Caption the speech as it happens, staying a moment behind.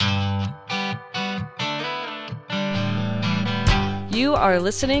You are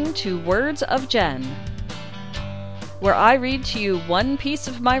listening to Words of Jen, where I read to you one piece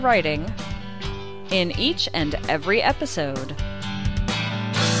of my writing in each and every episode.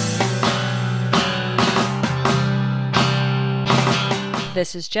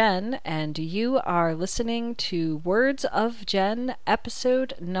 This is Jen, and you are listening to Words of Jen,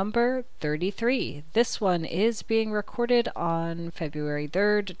 episode number 33. This one is being recorded on February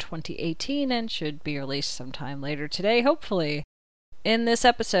 3rd, 2018, and should be released sometime later today, hopefully. In this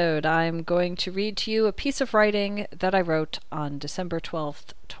episode, I'm going to read to you a piece of writing that I wrote on December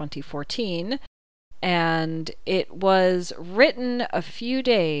 12th, 2014, and it was written a few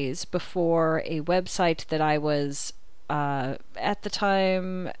days before a website that I was at the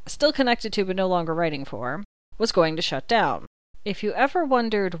time still connected to but no longer writing for, was going to shut down. If you ever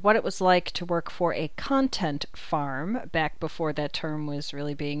wondered what it was like to work for a content farm back before that term was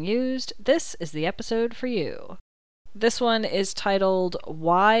really being used, this is the episode for you. This one is titled,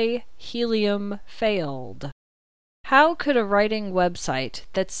 Why Helium Failed. How could a writing website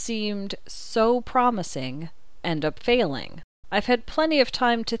that seemed so promising end up failing? I've had plenty of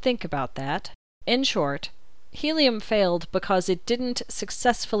time to think about that. In short, Helium failed because it didn't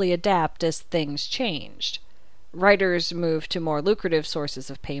successfully adapt as things changed. Writers moved to more lucrative sources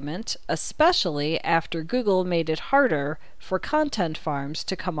of payment, especially after Google made it harder for content farms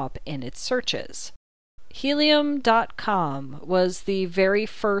to come up in its searches. Helium.com was the very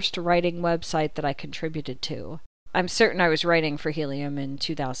first writing website that I contributed to. I'm certain I was writing for Helium in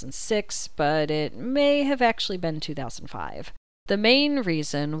 2006, but it may have actually been 2005. The main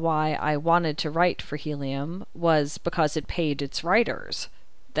reason why I wanted to write for Helium was because it paid its writers.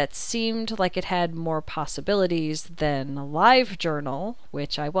 That seemed like it had more possibilities than LiveJournal,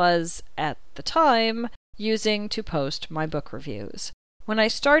 which I was, at the time, using to post my book reviews. When I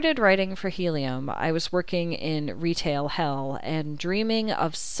started writing for Helium, I was working in retail hell and dreaming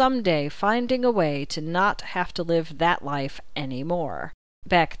of someday finding a way to not have to live that life anymore.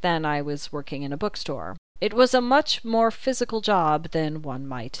 Back then I was working in a bookstore. It was a much more physical job than one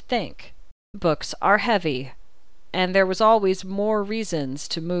might think. Books are heavy, and there was always more reasons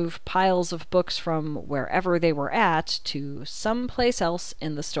to move piles of books from wherever they were at to someplace else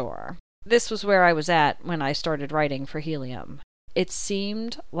in the store. This was where I was at when I started writing for Helium. It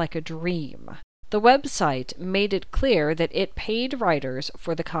seemed like a dream. The website made it clear that it paid writers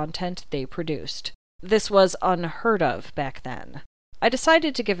for the content they produced. This was unheard of back then. I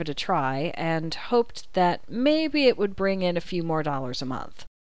decided to give it a try and hoped that maybe it would bring in a few more dollars a month.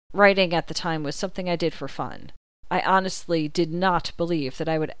 Writing at the time was something I did for fun. I honestly did not believe that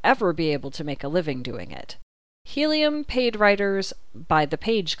I would ever be able to make a living doing it. Helium paid writers by the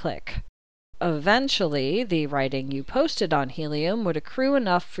page click. Eventually, the writing you posted on Helium would accrue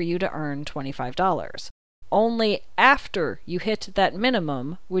enough for you to earn $25. Only after you hit that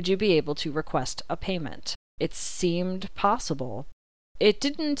minimum would you be able to request a payment. It seemed possible. It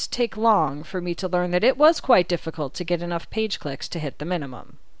didn't take long for me to learn that it was quite difficult to get enough page clicks to hit the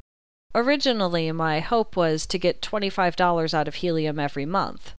minimum. Originally, my hope was to get $25 out of Helium every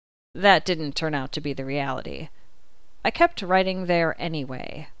month. That didn't turn out to be the reality. I kept writing there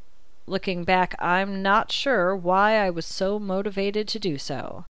anyway. Looking back, I'm not sure why I was so motivated to do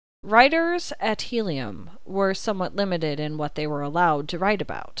so. Writers at Helium were somewhat limited in what they were allowed to write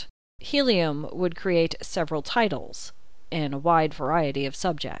about. Helium would create several titles in a wide variety of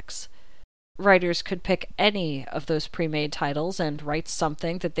subjects. Writers could pick any of those pre-made titles and write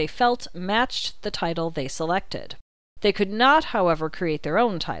something that they felt matched the title they selected. They could not, however, create their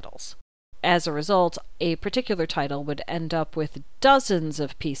own titles. As a result, a particular title would end up with dozens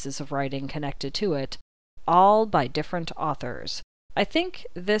of pieces of writing connected to it, all by different authors. I think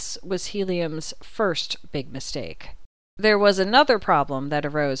this was Helium's first big mistake. There was another problem that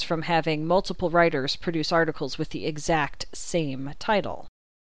arose from having multiple writers produce articles with the exact same title.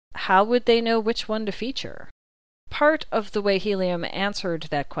 How would they know which one to feature? Part of the way Helium answered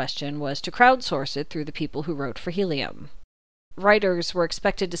that question was to crowdsource it through the people who wrote for Helium. Writers were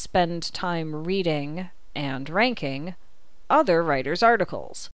expected to spend time reading and ranking other writers'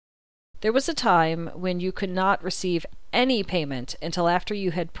 articles. There was a time when you could not receive any payment until after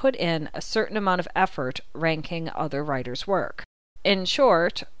you had put in a certain amount of effort ranking other writers' work. In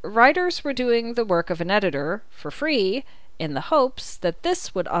short, writers were doing the work of an editor for free in the hopes that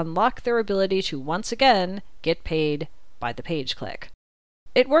this would unlock their ability to once again get paid by the page click.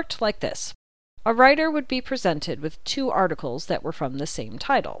 It worked like this. A writer would be presented with two articles that were from the same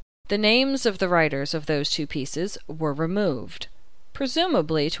title. The names of the writers of those two pieces were removed,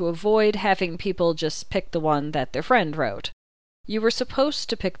 presumably to avoid having people just pick the one that their friend wrote. You were supposed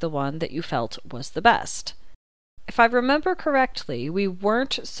to pick the one that you felt was the best. If I remember correctly, we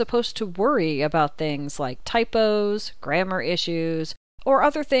weren't supposed to worry about things like typos, grammar issues, or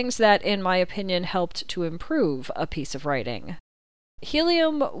other things that, in my opinion, helped to improve a piece of writing.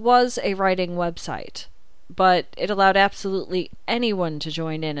 Helium was a writing website, but it allowed absolutely anyone to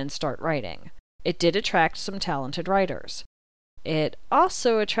join in and start writing. It did attract some talented writers. It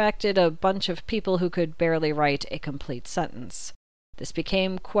also attracted a bunch of people who could barely write a complete sentence. This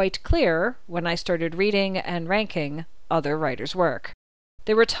became quite clear when I started reading and ranking other writers' work.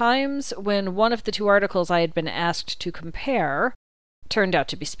 There were times when one of the two articles I had been asked to compare turned out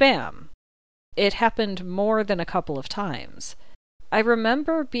to be spam. It happened more than a couple of times. I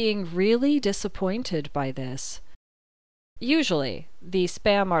remember being really disappointed by this. Usually, the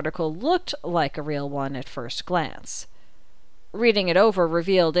spam article looked like a real one at first glance. Reading it over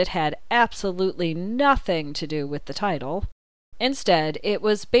revealed it had absolutely nothing to do with the title. Instead, it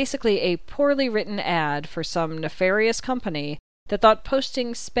was basically a poorly written ad for some nefarious company that thought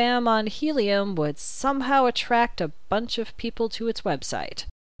posting spam on Helium would somehow attract a bunch of people to its website.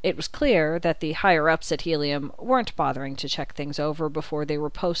 It was clear that the higher-ups at Helium weren't bothering to check things over before they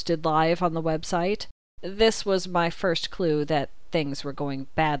were posted live on the website. This was my first clue that things were going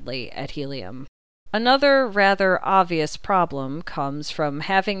badly at Helium. Another rather obvious problem comes from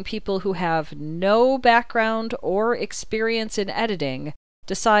having people who have no background or experience in editing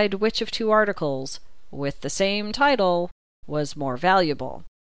decide which of two articles, with the same title, was more valuable.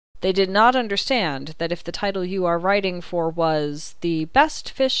 They did not understand that if the title you are writing for was "The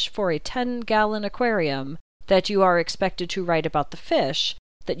Best Fish for a 10-Gallon Aquarium," that you are expected to write about the fish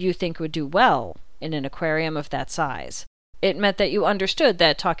that you think would do well in an aquarium of that size. It meant that you understood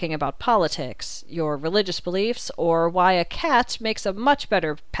that talking about politics, your religious beliefs, or why a cat makes a much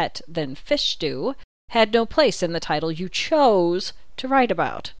better pet than fish do had no place in the title you chose to write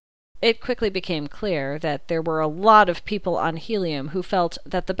about. It quickly became clear that there were a lot of people on Helium who felt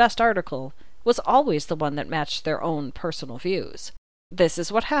that the best article was always the one that matched their own personal views. This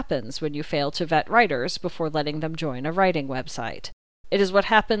is what happens when you fail to vet writers before letting them join a writing website. It is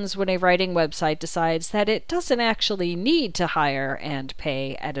what happens when a writing website decides that it doesn't actually need to hire and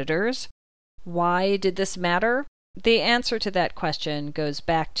pay editors. Why did this matter? The answer to that question goes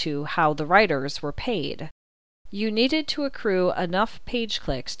back to how the writers were paid. You needed to accrue enough page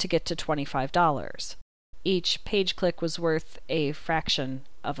clicks to get to $25. Each page click was worth a fraction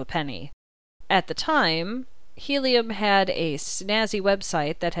of a penny. At the time, Helium had a snazzy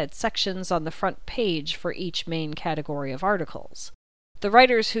website that had sections on the front page for each main category of articles. The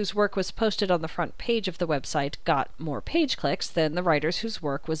writers whose work was posted on the front page of the website got more page clicks than the writers whose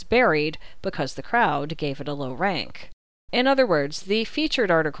work was buried because the crowd gave it a low rank. In other words, the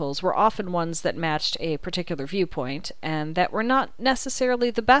featured articles were often ones that matched a particular viewpoint, and that were not necessarily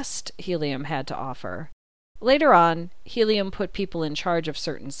the best Helium had to offer. Later on, Helium put people in charge of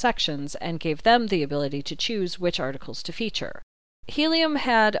certain sections and gave them the ability to choose which articles to feature. Helium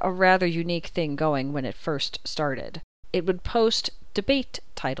had a rather unique thing going when it first started. It would post debate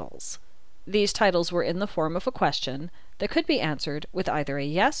titles. These titles were in the form of a question that could be answered with either a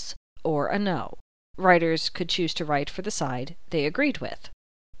yes or a no. Writers could choose to write for the side they agreed with.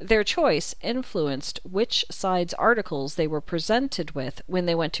 Their choice influenced which side's articles they were presented with when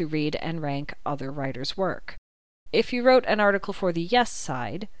they went to read and rank other writers' work. If you wrote an article for the yes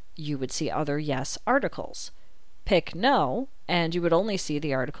side, you would see other yes articles. Pick no, and you would only see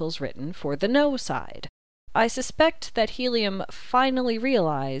the articles written for the no side. I suspect that Helium finally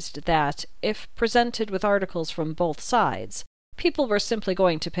realized that, if presented with articles from both sides, people were simply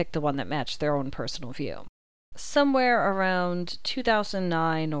going to pick the one that matched their own personal view. Somewhere around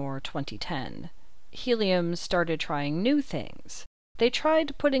 2009 or 2010, Helium started trying new things. They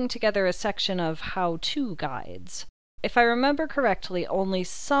tried putting together a section of how-to guides. If I remember correctly, only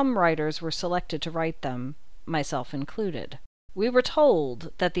some writers were selected to write them, myself included. We were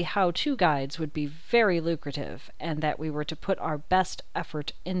told that the how-to guides would be very lucrative and that we were to put our best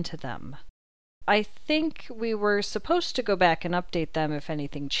effort into them. I think we were supposed to go back and update them if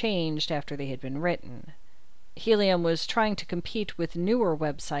anything changed after they had been written. Helium was trying to compete with newer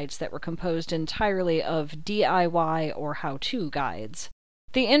websites that were composed entirely of DIY or how-to guides.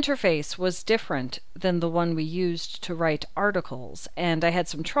 The interface was different than the one we used to write articles, and I had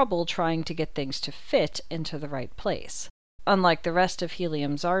some trouble trying to get things to fit into the right place. Unlike the rest of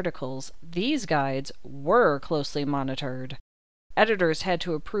Helium's articles, these guides were closely monitored. Editors had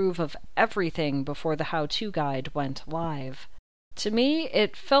to approve of everything before the how-to guide went live. To me,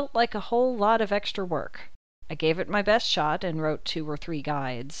 it felt like a whole lot of extra work. I gave it my best shot and wrote 2 or 3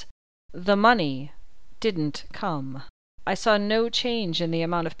 guides. The money didn't come. I saw no change in the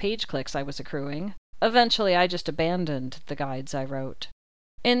amount of page clicks I was accruing. Eventually, I just abandoned the guides I wrote.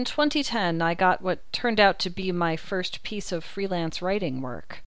 In 2010, I got what turned out to be my first piece of freelance writing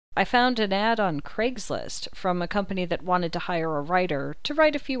work. I found an ad on Craigslist from a company that wanted to hire a writer to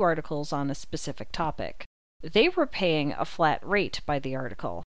write a few articles on a specific topic. They were paying a flat rate by the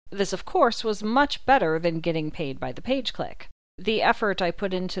article. This, of course, was much better than getting paid by the page click. The effort I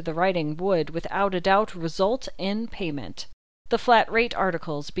put into the writing would, without a doubt, result in payment. The flat rate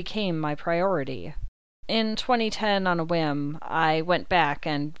articles became my priority. In 2010, on a whim, I went back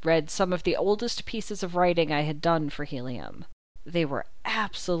and read some of the oldest pieces of writing I had done for Helium. They were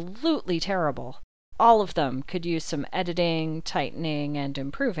absolutely terrible. All of them could use some editing, tightening, and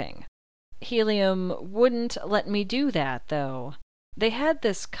improving. Helium wouldn't let me do that, though. They had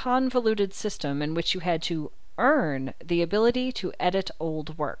this convoluted system in which you had to earn the ability to edit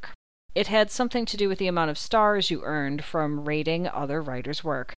old work. It had something to do with the amount of stars you earned from rating other writers'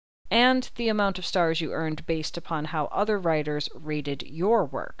 work, and the amount of stars you earned based upon how other writers rated your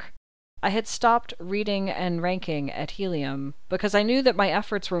work. I had stopped reading and ranking at Helium because I knew that my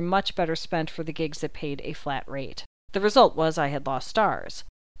efforts were much better spent for the gigs that paid a flat rate. The result was I had lost stars.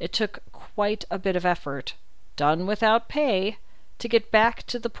 It took quite a bit of effort, done without pay, to get back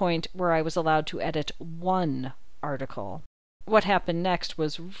to the point where I was allowed to edit one article. What happened next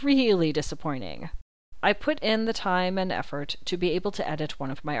was really disappointing. I put in the time and effort to be able to edit one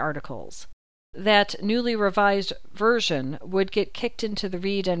of my articles. That newly revised version would get kicked into the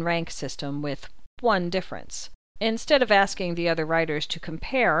read and rank system with one difference. Instead of asking the other writers to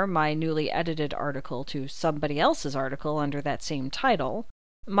compare my newly edited article to somebody else's article under that same title,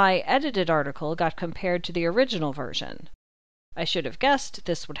 my edited article got compared to the original version. I should have guessed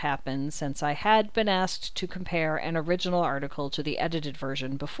this would happen since I had been asked to compare an original article to the edited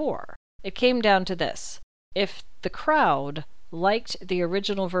version before. It came down to this. If the crowd liked the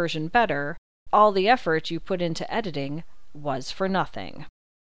original version better, all the effort you put into editing was for nothing.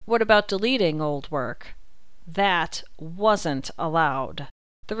 What about deleting old work? That wasn't allowed.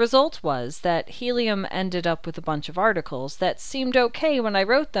 The result was that Helium ended up with a bunch of articles that seemed okay when I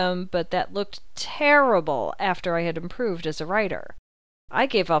wrote them, but that looked terrible after I had improved as a writer. I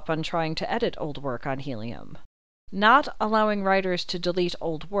gave up on trying to edit old work on Helium. Not allowing writers to delete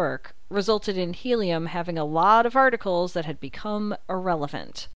old work resulted in Helium having a lot of articles that had become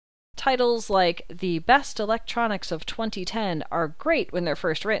irrelevant. Titles like "The Best Electronics of 2010" are great when they're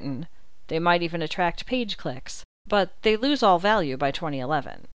first written. They might even attract page clicks, but they lose all value by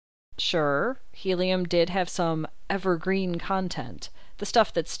 2011. Sure, Helium did have some evergreen content, the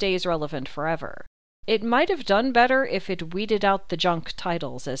stuff that stays relevant forever. It might have done better if it weeded out the junk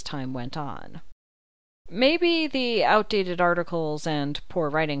titles as time went on. Maybe the outdated articles and poor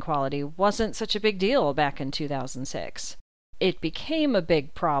writing quality wasn't such a big deal back in 2006. It became a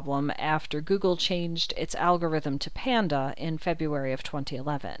big problem after Google changed its algorithm to Panda in February of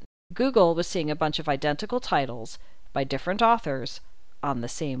 2011. Google was seeing a bunch of identical titles by different authors on the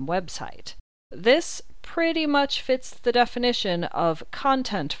same website. This pretty much fits the definition of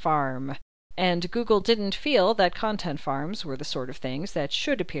content farm, and Google didn't feel that content farms were the sort of things that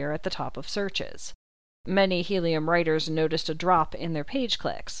should appear at the top of searches. Many Helium writers noticed a drop in their page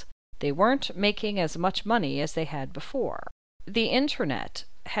clicks. They weren't making as much money as they had before. The internet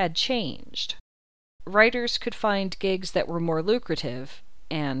had changed. Writers could find gigs that were more lucrative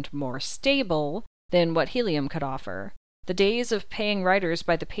and more stable than what Helium could offer. The days of paying writers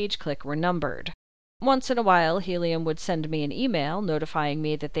by the page click were numbered. Once in a while, Helium would send me an email notifying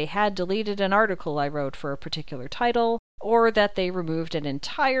me that they had deleted an article I wrote for a particular title, or that they removed an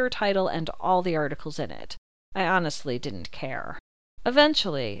entire title and all the articles in it. I honestly didn't care.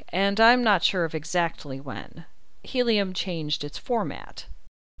 Eventually, and I'm not sure of exactly when, Helium changed its format.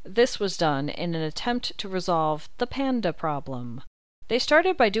 This was done in an attempt to resolve the Panda problem. They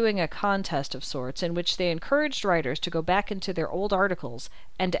started by doing a contest of sorts in which they encouraged writers to go back into their old articles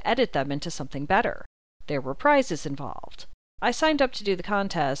and edit them into something better. There were prizes involved. I signed up to do the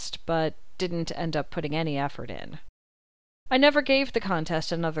contest, but didn't end up putting any effort in. I never gave the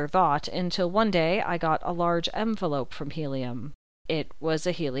contest another thought until one day I got a large envelope from Helium. It was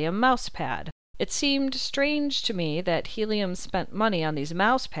a Helium mousepad. It seemed strange to me that Helium spent money on these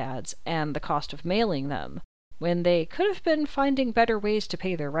mousepads and the cost of mailing them, when they could have been finding better ways to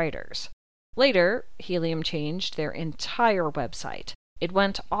pay their writers. Later, Helium changed their entire website. It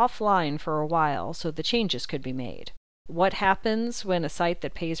went offline for a while so the changes could be made. What happens when a site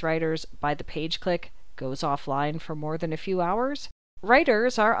that pays writers by the page click goes offline for more than a few hours?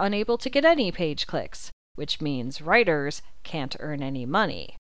 Writers are unable to get any page clicks, which means writers can't earn any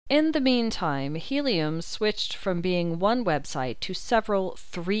money. In the meantime, Helium switched from being one website to several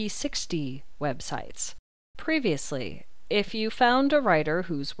 360 websites. Previously, if you found a writer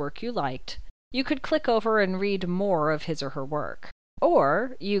whose work you liked, you could click over and read more of his or her work.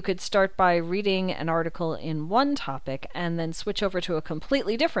 Or you could start by reading an article in one topic and then switch over to a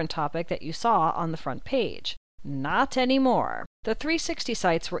completely different topic that you saw on the front page. Not anymore. The 360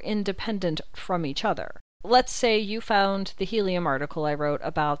 sites were independent from each other. Let's say you found the Helium article I wrote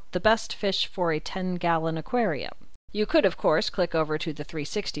about the best fish for a 10-gallon aquarium. You could, of course, click over to the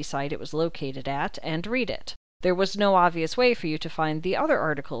 360 site it was located at and read it. There was no obvious way for you to find the other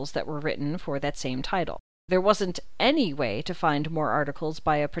articles that were written for that same title. There wasn't any way to find more articles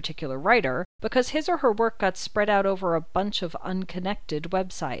by a particular writer because his or her work got spread out over a bunch of unconnected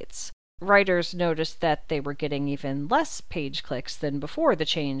websites. Writers noticed that they were getting even less page clicks than before the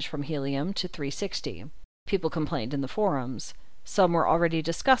change from Helium to 360. People complained in the forums. Some were already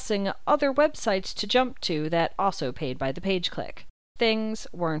discussing other websites to jump to that also paid by the page click. Things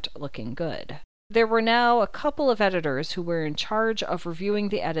weren't looking good. There were now a couple of editors who were in charge of reviewing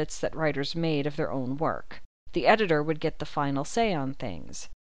the edits that writers made of their own work. The editor would get the final say on things.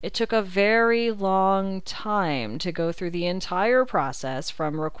 It took a very long time to go through the entire process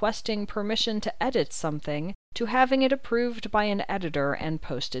from requesting permission to edit something to having it approved by an editor and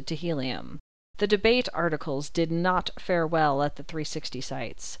posted to Helium. The debate articles did not fare well at the 360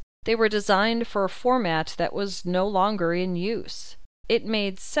 sites. They were designed for a format that was no longer in use. It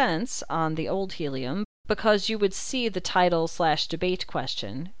made sense on the old Helium because you would see the title/debate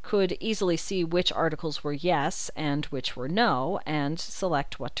question, could easily see which articles were yes and which were no, and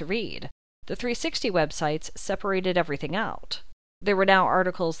select what to read. The 360 websites separated everything out. There were now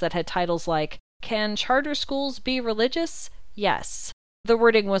articles that had titles like, "Can charter schools be religious? Yes." The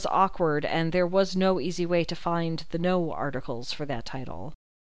wording was awkward, and there was no easy way to find the no articles for that title.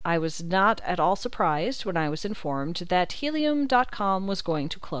 I was not at all surprised when I was informed that Helium.com was going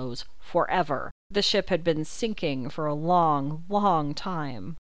to close forever. The ship had been sinking for a long, long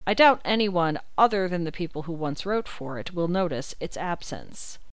time. I doubt anyone other than the people who once wrote for it will notice its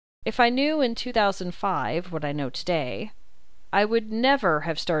absence. If I knew in 2005 what I know today, I would never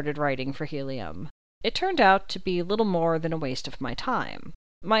have started writing for Helium. It turned out to be little more than a waste of my time.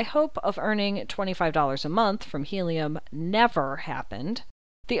 My hope of earning $25 a month from Helium never happened.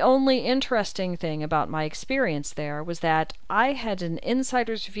 The only interesting thing about my experience there was that I had an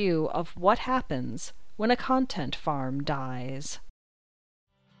insider's view of what happens when a content farm dies.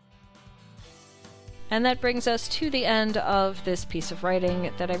 And that brings us to the end of this piece of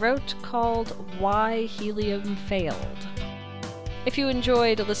writing that I wrote called Why Helium Failed. If you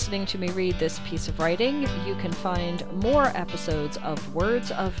enjoyed listening to me read this piece of writing, you can find more episodes of Words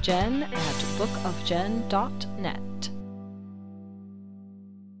of Jen at bookofjen.net.